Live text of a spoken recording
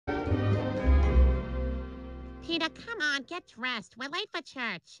Peter, come on, get dressed. We're late for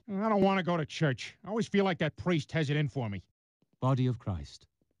church. I don't want to go to church. I always feel like that priest has it in for me. Body of Christ.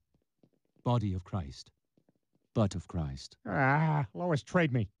 Body of Christ. Butt of Christ. Lois,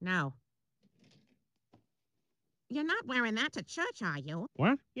 trade me. No. You're not wearing that to church, are you?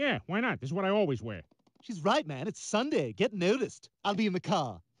 What? Yeah, why not? This is what I always wear. She's right, man. It's Sunday. Get noticed. I'll be in the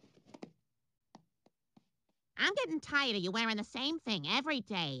car. I'm getting tired of you wearing the same thing every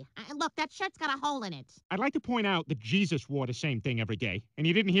day. Look, that shirt's got a hole in it. I'd like to point out that Jesus wore the same thing every day, and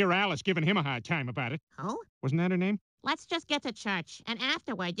you didn't hear Alice giving him a hard time about it. Who? Wasn't that her name? Let's just get to church, and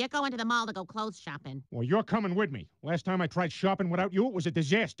afterward, you're going to the mall to go clothes shopping. Well, you're coming with me. Last time I tried shopping without you, it was a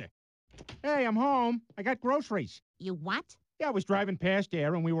disaster. Hey, I'm home. I got groceries. You what? Yeah, I was driving past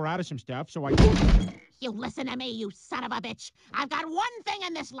there, and we were out of some stuff, so I... You listen to me, you son of a bitch. I've got one thing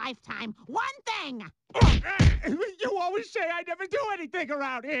in this lifetime. One thing! You always say I never do anything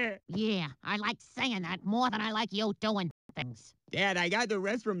around here. Yeah, I like saying that more than I like you doing things. Dad, I got the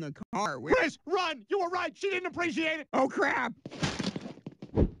rest from the car. Chris, run! You were right. She didn't appreciate it. Oh, crap!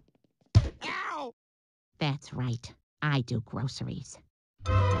 Ow! That's right. I do groceries.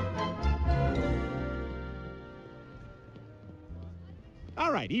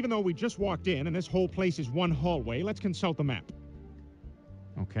 All right, even though we just walked in and this whole place is one hallway, let's consult the map.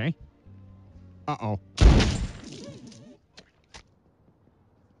 Okay. Uh-oh.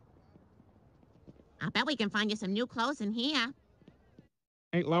 I bet we can find you some new clothes in here.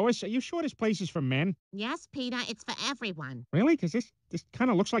 Hey, Lois, are you sure this place is for men? Yes, Peter, it's for everyone. Really? Because this kind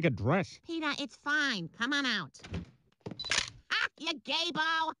of looks like a dress. Peter, it's fine. Come on out. Ah, you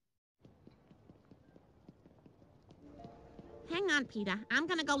gay-bo! Hang on, Peter. I'm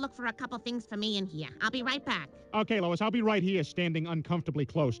gonna go look for a couple things for me in here. I'll be right back. Okay, Lois, I'll be right here standing uncomfortably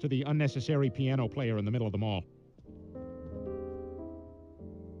close to the unnecessary piano player in the middle of the mall.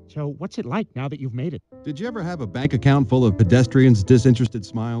 So, what's it like now that you've made it? Did you ever have a bank account full of pedestrians' disinterested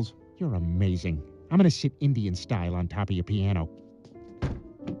smiles? You're amazing. I'm gonna sit Indian style on top of your piano.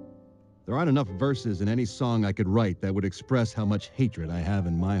 There aren't enough verses in any song I could write that would express how much hatred I have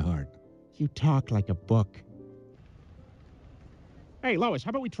in my heart. You talk like a book. Hey, Lois, how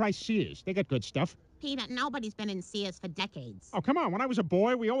about we try Sears? They got good stuff. Peter, nobody's been in Sears for decades. Oh, come on. When I was a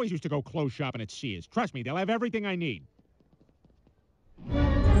boy, we always used to go clothes shopping at Sears. Trust me, they'll have everything I need.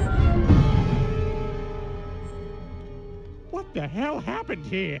 What the hell happened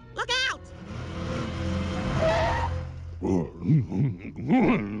here? Look out!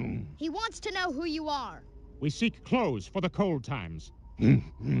 He wants to know who you are. We seek clothes for the cold times. He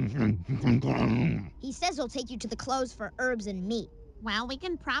says he'll take you to the clothes for herbs and meat. Well, we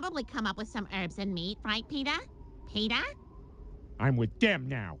can probably come up with some herbs and meat, right, Peter? Peter? I'm with them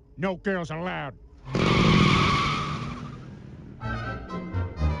now. No girls allowed.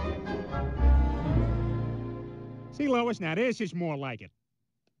 See, Lois, now this is more like it.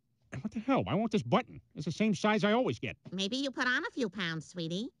 What the hell? I want this button. It's the same size I always get. Maybe you put on a few pounds,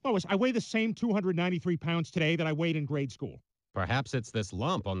 sweetie. Lois, I weigh the same 293 pounds today that I weighed in grade school. Perhaps it's this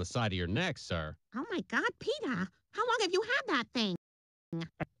lump on the side of your neck, sir. Oh, my God, Peter. How long have you had that thing? I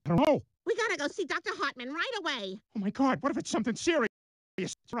don't know. We gotta go see Dr. Hartman right away. Oh, my God. What if it's something serious?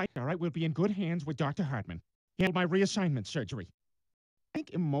 That's right. All right, we'll be in good hands with Dr. Hartman. He had my reassignment surgery. I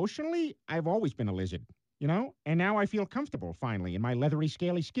think emotionally, I've always been a lizard, you know? And now I feel comfortable, finally, in my leathery,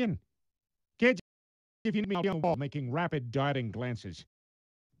 scaly skin. Kids, if you need me, I'll be on the wall making rapid, darting glances.